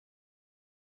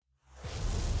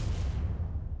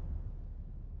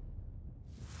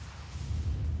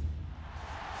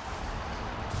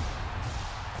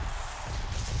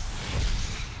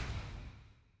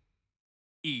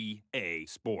EA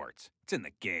Sports. It's in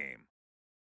the game.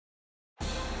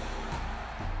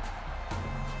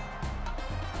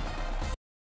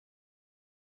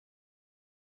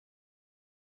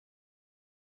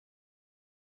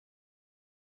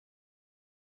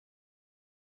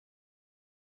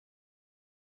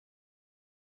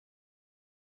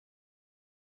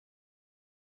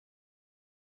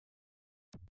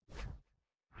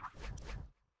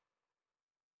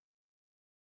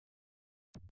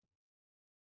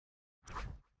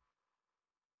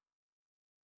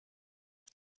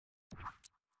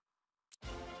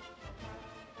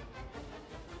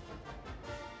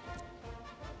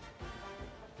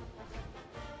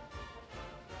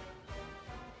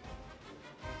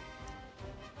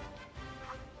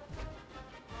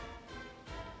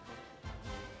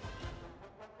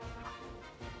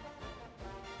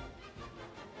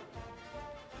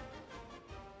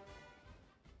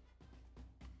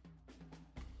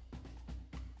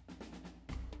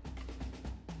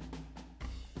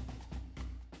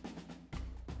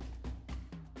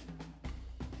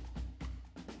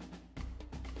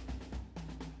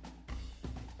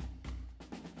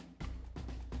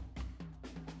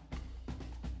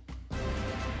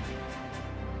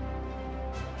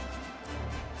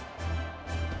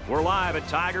 We're live at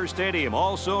Tiger Stadium,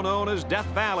 also known as Death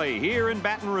Valley, here in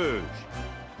Baton Rouge.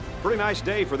 Pretty nice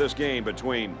day for this game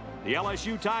between the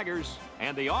LSU Tigers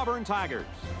and the Auburn Tigers.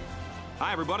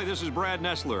 Hi, everybody. This is Brad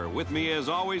Nessler. With me, as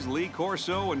always, Lee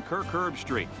Corso and Kirk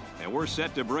Herbstreit. And we're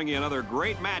set to bring you another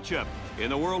great matchup in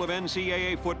the world of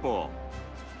NCAA football.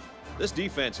 This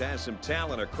defense has some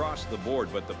talent across the board,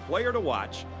 but the player to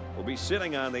watch will be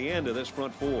sitting on the end of this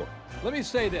front four. Let me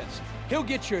say this. He'll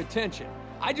get your attention.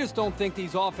 I just don't think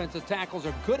these offensive tackles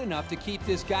are good enough to keep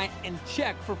this guy in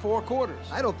check for 4 quarters.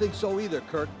 I don't think so either,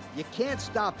 Kirk. You can't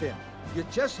stop him. You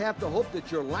just have to hope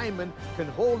that your lineman can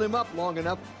hold him up long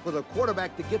enough for the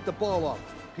quarterback to get the ball off.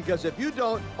 Because if you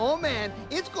don't, oh man,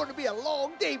 it's going to be a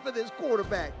long day for this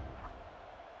quarterback.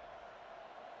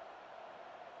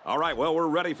 All right, well, we're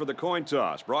ready for the coin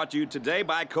toss. Brought to you today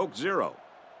by Coke Zero.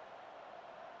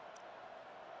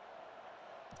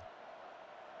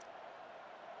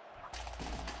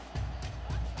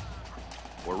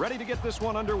 We're ready to get this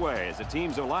one underway as the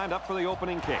teams are lined up for the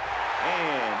opening kick.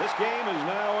 And this game is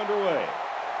now underway.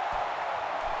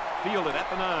 Fielded at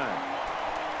the 9.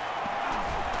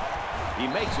 He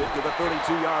makes it to the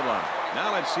 32-yard line.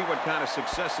 Now let's see what kind of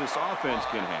success this offense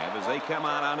can have as they come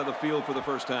out onto the field for the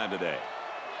first time today.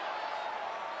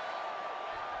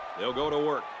 They'll go to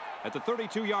work at the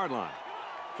 32-yard line.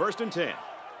 1st and 10.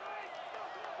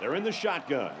 They're in the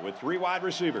shotgun with 3 wide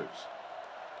receivers.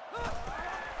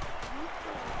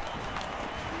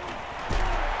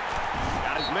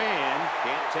 Man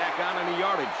can't tack on any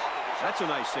yardage. That's a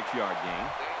nice 6-yard gain.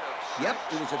 Yep,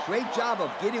 it was a great job of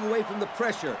getting away from the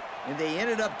pressure, and they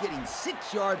ended up getting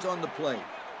 6 yards on the play.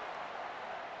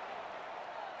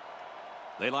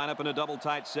 They line up in a double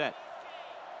tight set.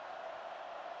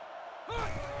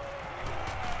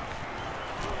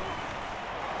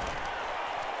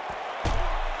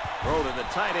 Throw to the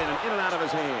tight end and in and out of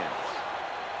his hands.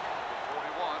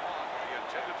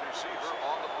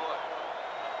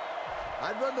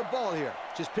 I'd run the ball here.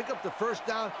 Just pick up the first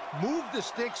down, move the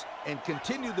sticks, and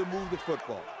continue to move the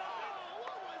football.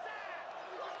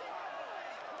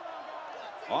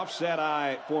 Offset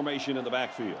eye formation in the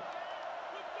backfield.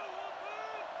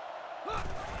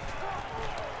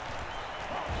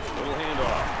 Little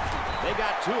handoff. They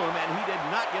got to him, and he did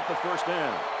not get the first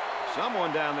down.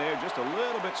 Someone down there just a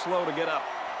little bit slow to get up.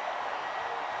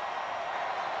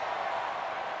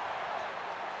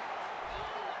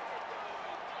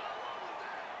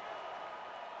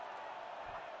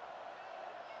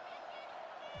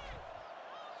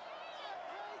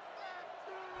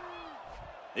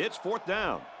 It's 4th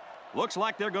down. Looks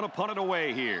like they're going to punt it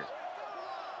away here.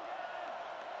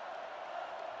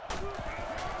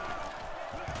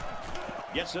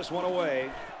 Gets this one away.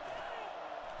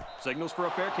 Signals for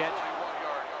a fair catch.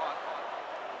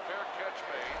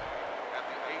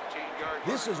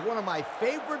 This is one of my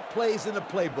favorite plays in the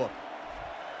playbook.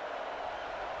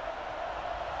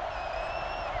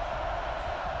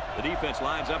 The defense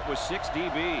lines up with 6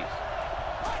 DBs.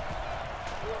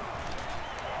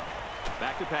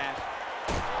 Back to pass.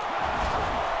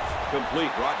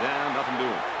 Complete, brought down, nothing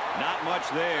doing. Not much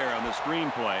there on the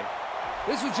screenplay.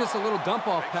 This was just a little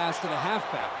dump-off pass to the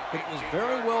halfback, but it was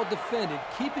very well defended,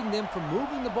 keeping them from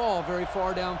moving the ball very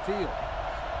far downfield.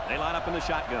 They line up in the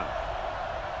shotgun.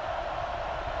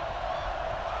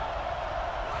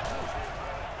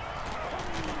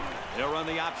 They'll run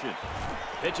the option.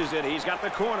 Pitches it. He's got the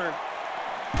corner.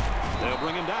 They'll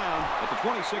bring him down at the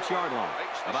 26-yard line.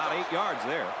 About 8 yards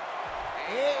there.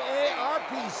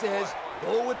 AARP says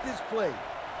go with this play.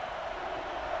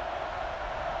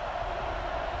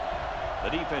 The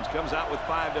defense comes out with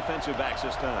 5 defensive backs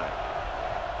this time.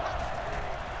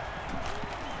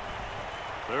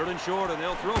 3rd and short, and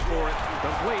they'll throw for it.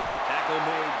 Complete. Tackle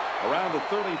made around the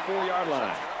 34-yard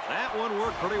line. That one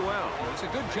worked pretty well. It's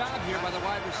a good job here by the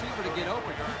wide receiver to get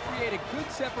open. He created good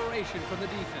separation from the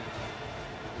defense.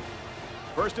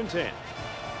 1st and 10.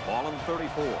 Ball on the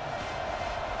 34.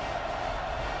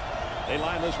 They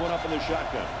line this one up in the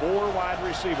shotgun. 4 wide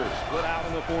receivers split out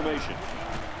in the formation.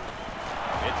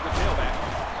 It's the tailback.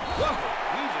 Whoa,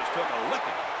 he just took a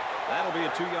licking. That'll be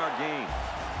a 2-yard gain.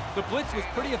 The blitz was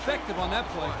pretty effective on that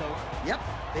play, Coach. Yep,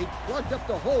 they plugged up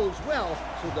the holes well,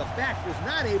 so the back was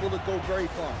not able to go very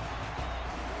far.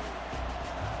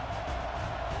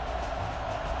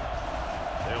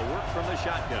 They'll work from the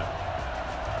shotgun.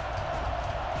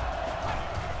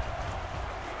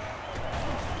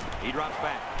 He drops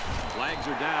back. Flags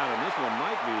are down, and this one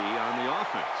might be on the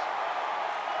offense.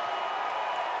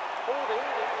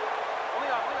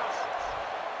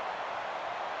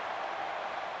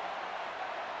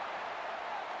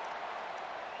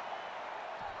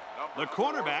 The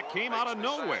cornerback came out of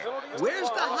nowhere. Where's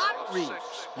the hot read?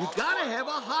 You gotta have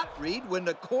a hot read when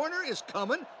the corner is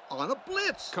coming on a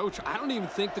blitz. Coach, I don't even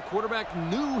think the quarterback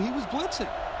knew he was blitzing.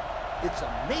 It's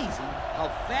amazing how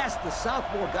fast the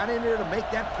sophomore got in there to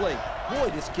make that play. Boy,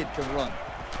 this kid can run.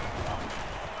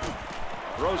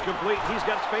 Throws complete. He's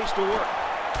got space to work.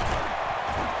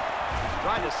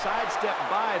 Tried to sidestep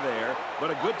by there,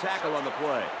 but a good tackle on the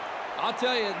play. I'll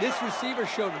tell you, this receiver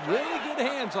showed really good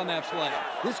hands on that play.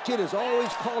 This kid is always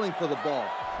calling for the ball,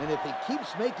 and if he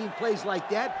keeps making plays like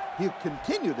that, he'll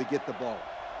continue to get the ball.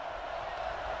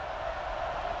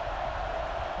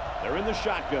 They're in the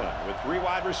shotgun with 3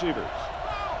 wide receivers.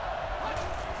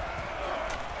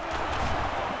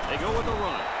 They go with the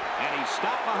run, and he's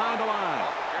stopped behind the line.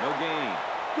 No gain.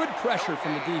 Good pressure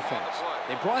from the defense.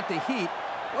 They brought the heat.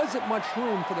 Wasn't much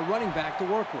room for the running back to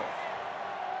work with.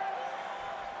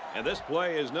 And this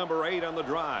play is number 8 on the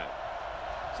drive.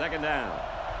 2nd down.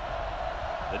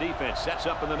 The defense sets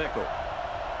up in the nickel.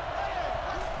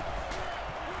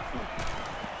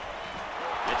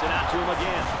 Gets it out to him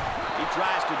again. He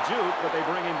tries to juke, but they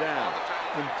bring him down.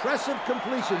 Impressive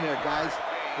completion there, guys.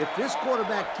 If this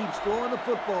quarterback keeps throwing the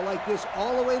football like this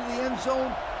all the way to the end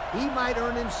zone, he might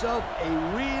earn himself a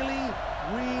really,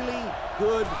 really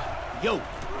good yoke.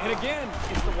 And again,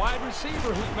 it's the wide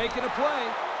receiver who's making a play.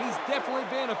 He's definitely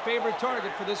been a favorite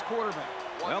target for this quarterback.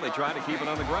 Well, they tried to keep it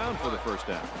on the ground for the 1st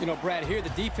down. You know, Brad, here the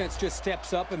defense just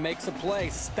steps up and makes a play,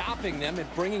 stopping them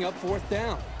and bringing up 4th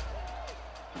down.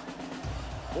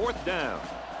 4th down.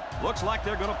 Looks like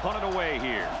they're going to punt it away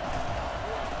here.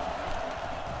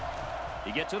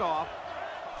 He gets it off.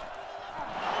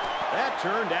 That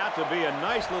turned out to be a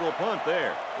nice little punt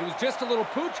there. It was just a little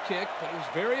pooch kick, but it was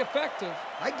very effective.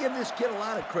 I give this kid a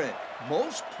lot of credit.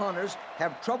 Most punters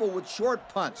have trouble with short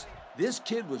punts. This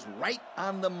kid was right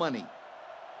on the money.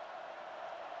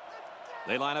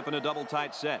 They line up in a double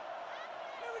tight set.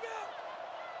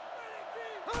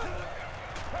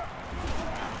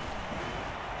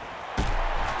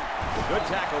 Good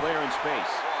tackle there in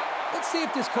space. Let's see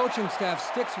if this coaching staff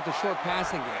sticks with the short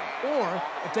passing game, or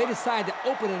if they decide to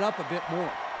open it up a bit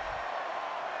more.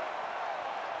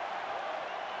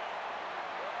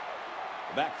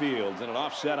 The backfield's in an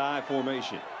offset I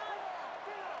formation.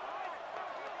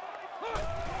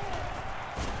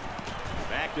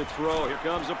 Back to throw. Here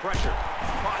comes the pressure.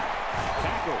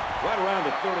 Tackle right around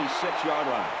the 36-yard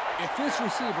line. If this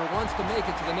receiver wants to make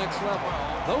it to the next level,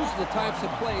 those are the types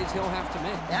of plays he'll have to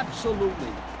make.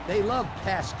 Absolutely. They love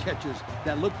pass catchers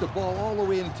that look the ball all the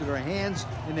way into their hands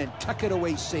and then tuck it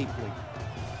away safely.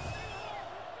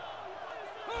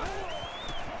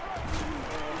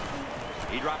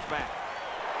 He drops back.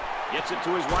 Gets it to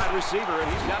his wide receiver,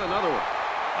 and he's got another one.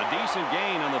 A decent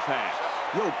gain on the pass.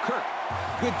 Yo, Kirk,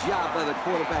 good job by the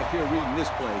quarterback here reading this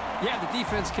play. Yeah, the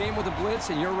defense came with a blitz,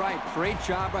 and you're right. Great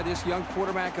job by this young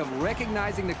quarterback of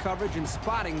recognizing the coverage and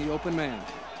spotting the open man.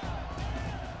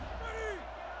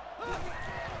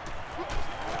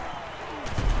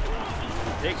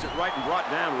 Takes it right and brought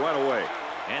down right away.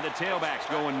 And the tailback's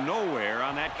going nowhere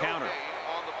on that counter.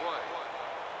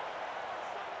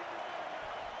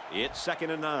 It's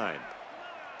 2nd and 9.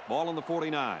 Ball on the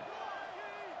 49.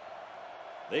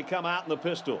 They come out in the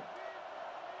pistol.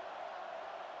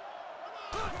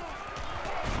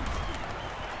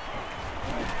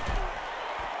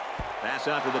 Pass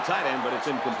out to the tight end, but it's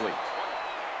incomplete. 41,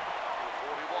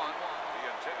 the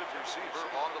intended receiver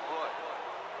on the play.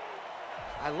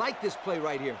 I like this play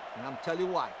right here, and I'm telling you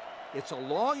why. It's a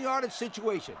long yardage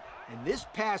situation, and this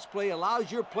pass play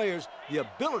allows your players the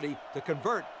ability to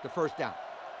convert the first down.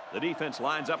 The defense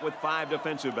lines up with 5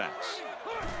 defensive backs.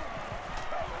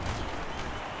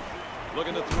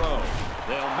 Looking to throw.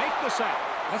 They'll make the sack.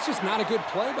 That's just not a good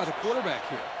play by the quarterback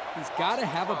here. He's got to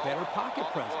have a better pocket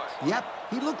presence. Yep,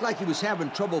 he looked like he was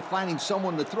having trouble finding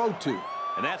someone to throw to.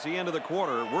 And that's the end of the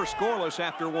quarter. We're scoreless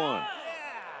after 1. At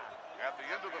the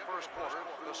end of the first quarter,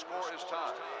 the score is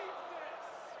tied.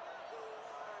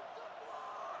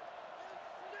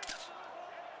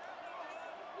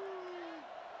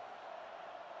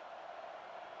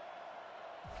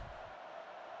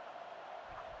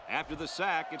 After the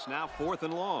sack, it's now 4th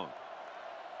and long.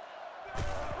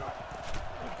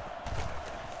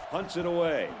 Punts it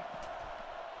away.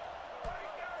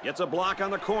 Gets a block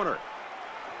on the corner.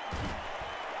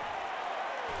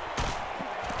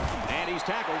 And he's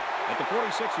tackled at the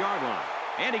 46-yard line.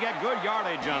 And he got good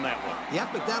yardage on that one. Yep,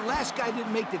 but that last guy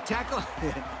didn't make the tackle.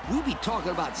 We'd be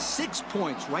talking about 6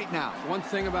 points right now. One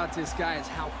thing about this guy is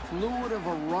how fluid of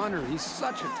a runner. He's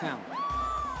such a talent.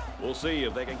 We'll see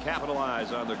if they can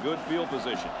capitalize on the good field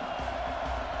position.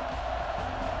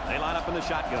 They line up in the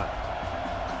shotgun.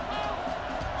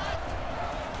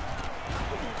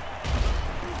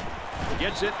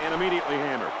 Gets it and immediately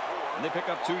hammered. And they pick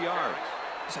up 2 yards.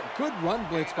 It's a good run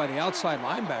blitz by the outside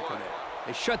linebacker there.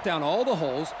 They shut down all the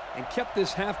holes and kept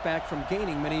this halfback from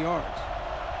gaining many yards.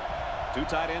 2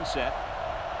 tight end set.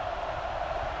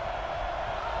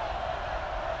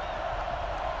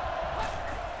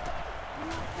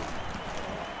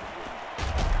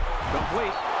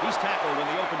 Complete. He's tackled in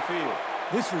the open field.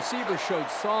 This receiver showed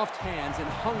soft hands and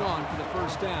hung on for the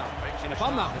first down. And if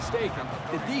I'm not mistaken,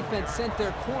 the defense sent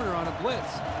their corner on a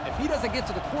blitz. If he doesn't get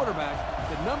to the quarterback,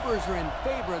 the numbers are in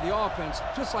favor of the offense,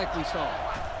 just like we saw.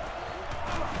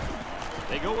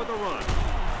 They go with a run.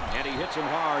 And he hits him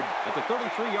hard at the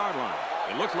 33-yard line.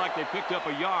 It looks like they picked up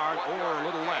a yard or a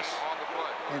little less.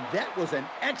 And that was an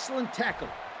excellent tackle.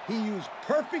 He used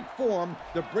perfect form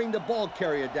to bring the ball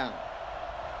carrier down.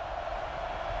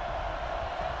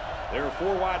 There are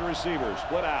 4 wide receivers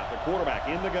split out. The quarterback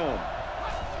in the gun.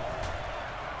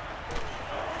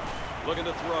 Looking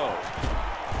to throw.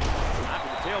 Out to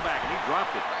the tailback, and he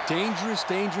dropped it. Dangerous,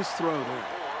 dangerous throw there.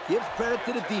 Give credit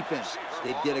to the defense.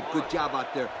 They did a good job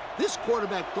out there. This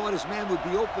quarterback thought his man would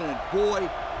be open, and boy,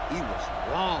 he was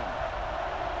wrong.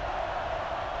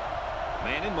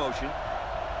 Man in motion.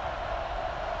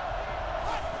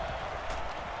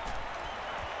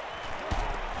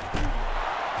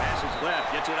 Passes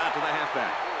left, gets it out to the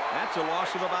halfback. That's a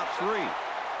loss of about 3. 49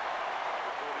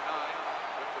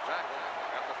 with the tackle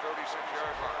at the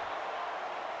 36-yard line.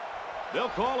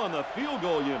 They'll call on the field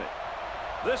goal unit.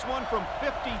 This one from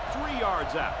 53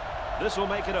 yards out. This will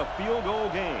make it a field goal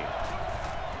game.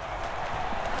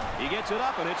 He gets it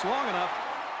up, and it's long enough.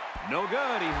 No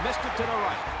good. He missed it to the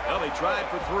right. Well, they tried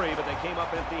for 3, but they came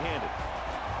up empty-handed.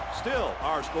 Still,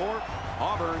 our score,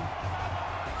 Auburn,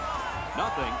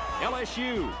 nothing.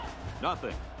 LSU,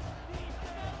 nothing.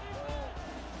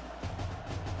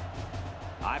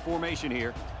 High formation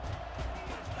here.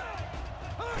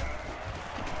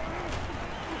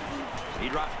 He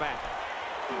drops back.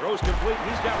 Throws complete.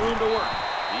 He's got room to work.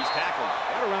 He's tackled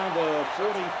right around the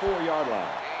 44-yard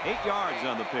line. 8 yards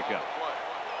on the pickup.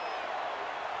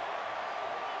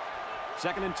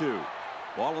 2nd and 2.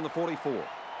 Ball on the 44.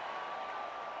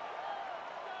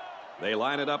 They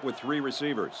line it up with 3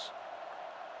 receivers.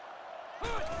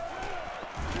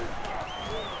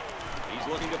 He's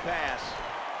looking to pass.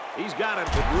 He's got it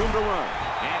with room to run.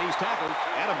 And he's tackled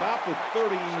at about the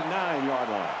 39-yard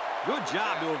line. Good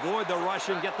job to avoid the rush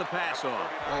and get the pass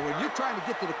off. Well, when you're trying to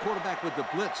get to the quarterback with the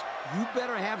blitz, you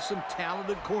better have some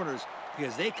talented corners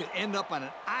because they could end up on an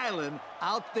island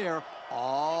out there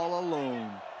all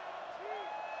alone.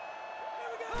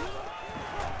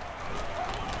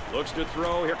 Looks to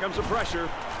throw. Here comes the pressure.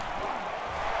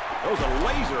 Throws a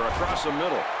laser across the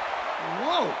middle.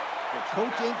 Whoa! The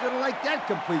coach ain't going to like that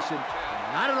completion.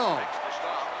 Not at all. Makes the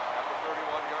stop at the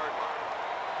 31-yard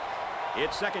line.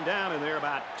 It's 2nd down, and they're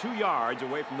about 2 yards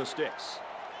away from the sticks.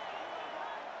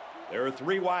 There are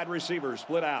 3 wide receivers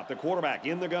split out. The quarterback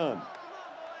in the gun.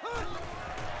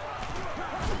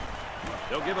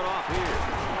 They'll give it off here.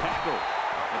 Tackle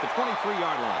at the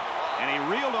 23-yard line. And he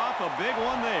reeled off a big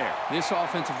one there. This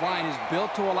offensive line is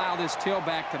built to allow this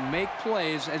tailback to make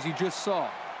plays, as you just saw.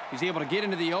 He's able to get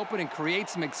into the open and create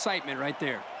some excitement right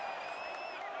there.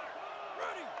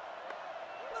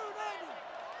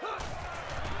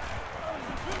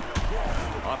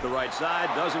 Off the right side,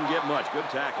 doesn't get much. Good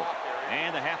tackle.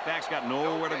 And the halfback's got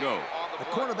nowhere to go. The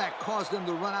quarterback caused them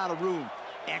to run out of room.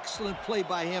 Excellent play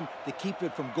by him to keep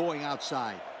it from going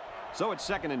outside. So it's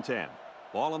 2nd and 10.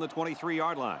 Ball on the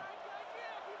 23-yard line.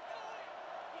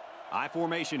 I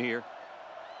formation here.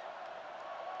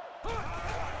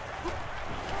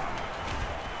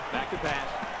 Back to pass.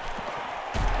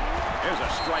 There's a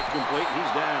strike complete.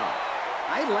 He's down.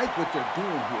 I like what they're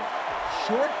doing here.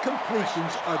 Short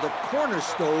completions are the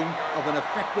cornerstone of an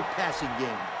effective passing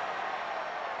game.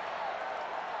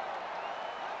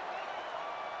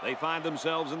 They find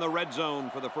themselves in the red zone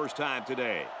for the first time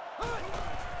today.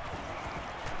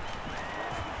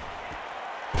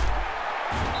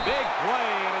 Big play,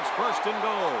 and it's 1st and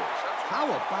goal. How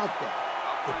about that?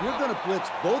 If you're going to blitz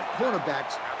both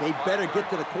cornerbacks, they better get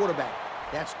to the quarterback.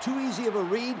 That's too easy of a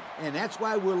read, and that's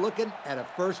why we're looking at a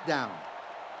 1st down.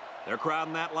 They're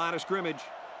crowding that line of scrimmage.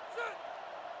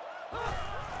 The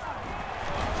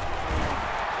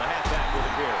halfback with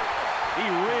a carry. He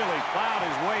really plowed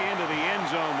his way into the end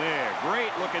zone there.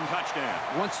 Great looking touchdown.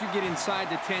 Once you get inside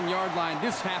the 10-yard line,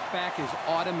 this halfback is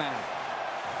automatic.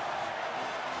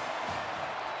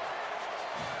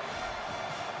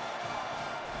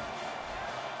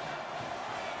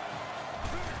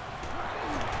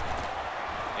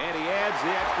 And he adds the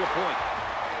extra point.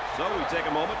 So we take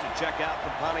a moment to check out the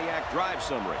Pontiac drive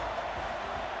summary.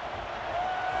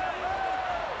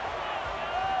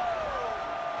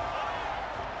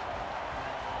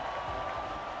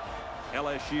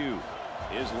 LSU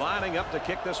is lining up to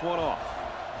kick this one off.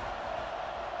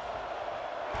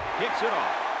 Kicks it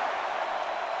off.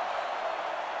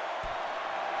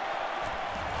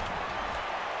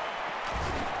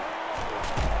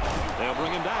 They'll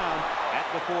bring him down at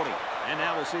the 40. And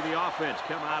now we'll see the offense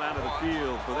come out onto the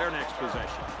field for their next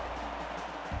possession.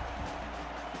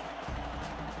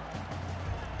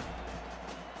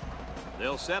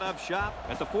 They'll set up shop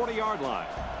at the 40-yard line.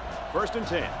 1st and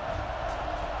 10.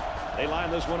 They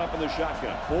line this one up in the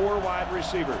shotgun. 4 wide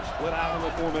receivers split out in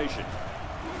the formation.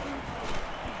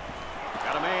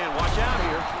 Got a man, watch out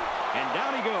here. And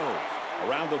down he goes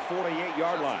around the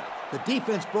 48-yard line. The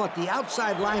defense brought the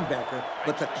outside linebacker,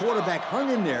 but the quarterback hung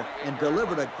in there and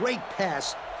delivered a great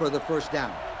pass for the 1st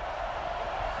down.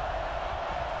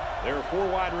 There are 4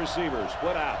 wide receivers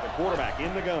split out. The quarterback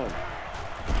in the gun.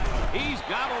 He's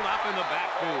gobbled up in the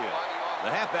backfield.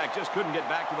 The halfback just couldn't get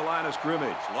back to the line of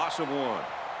scrimmage. Loss of 1.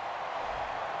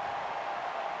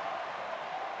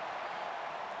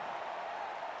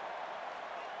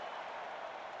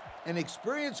 An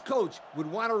experienced coach would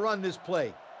want to run this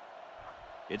play.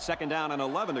 It's 2nd down and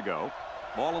 11 to go.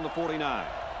 Ball on the 49.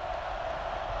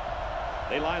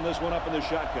 They line this one up in the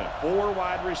shotgun. 4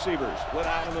 wide receivers split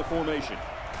out in the formation.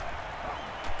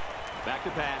 Back to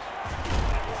pass.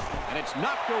 And it's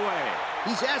knocked away.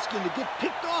 He's asking to get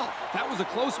picked off. That was a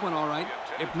close one, all right.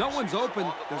 If no one's open,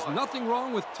 there's nothing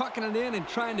wrong with tucking it in and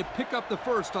trying to pick up the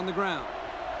 1st on the ground.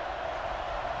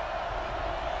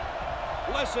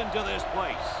 Listen to this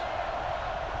place.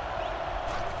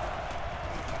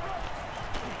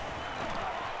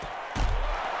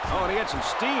 Oh, and he had some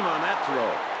steam on that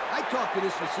throw. I talked to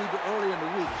this receiver earlier in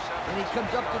the week, and he comes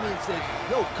up to me and says,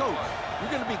 "Yo, coach, you're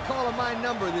going to be calling my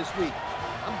number this week.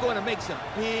 I'm going to make some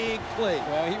big plays."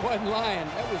 Well, he wasn't lying.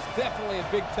 That was definitely a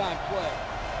big-time play.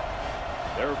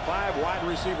 There are 5 wide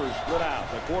receivers split out.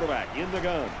 The quarterback in the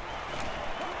gun.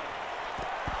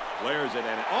 Flares it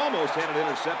and almost had it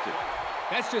intercepted.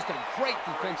 That's just a great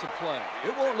defensive play.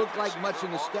 It won't look like much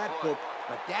in the stat book,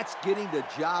 but that's getting the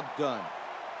job done.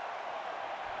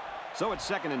 So it's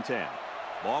 2nd and 10.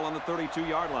 Ball on the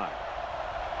 32-yard line.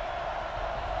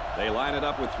 They line it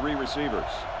up with 3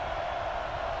 receivers.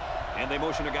 And they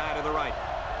motion a guy to the right.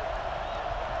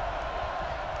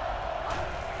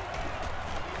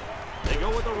 They go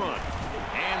with the run.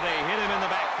 And they hit him in the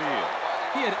backfield.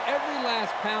 He had every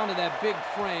last pound of that big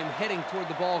frame heading toward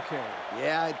the ball carrier.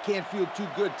 Yeah, it can't feel too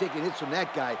good taking hits from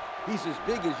that guy. He's as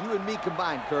big as you and me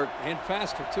combined, Kirk. And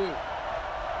faster, too.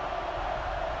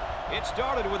 It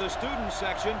started with a student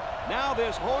section. Now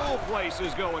this whole place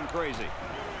is going crazy.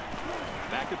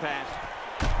 Back to pass.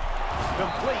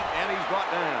 Complete, and he's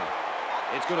brought down.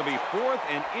 It's going to be 4th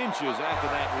and inches after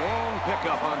that long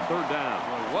pickup on 3rd down.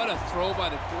 Well, what a throw by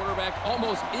the quarterback.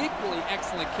 Almost equally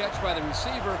excellent catch by the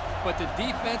receiver, but the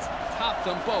defense topped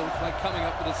them both by coming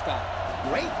up with a stop.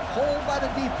 Great hold by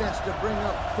the defense to bring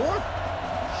up 4th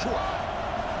short.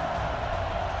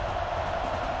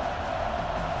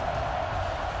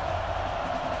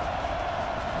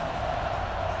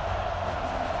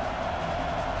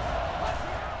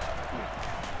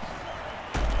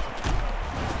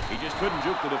 Couldn't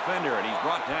juke the defender, and he's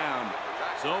brought down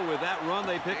So with that run,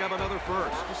 they pick up another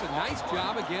first. Just a nice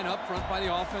job again up front by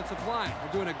the offensive line.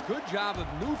 They're doing a good job of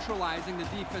neutralizing the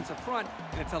defensive front,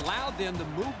 and it's allowed them to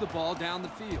move the ball down the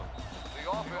field.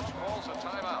 The offense calls a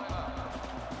timeout.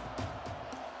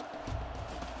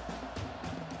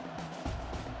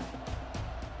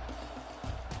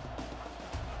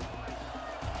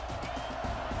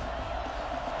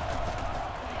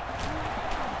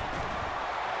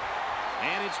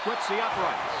 And it splits the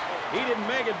uprights. He didn't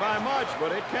make it by much,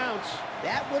 but it counts.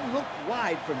 That one looked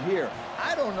wide from here.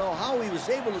 I don't know how he was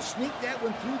able to sneak that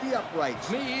one through the uprights.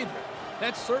 Me either.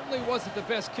 That certainly wasn't the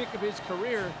best kick of his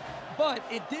career, but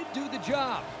it did do the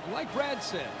job. Like Brad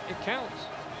said, it counts.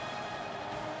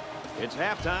 It's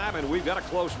halftime, and we've got a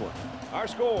close one. Our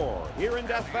score here in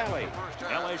Death Valley,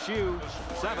 LSU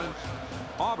 7,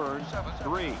 Auburn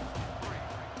 3.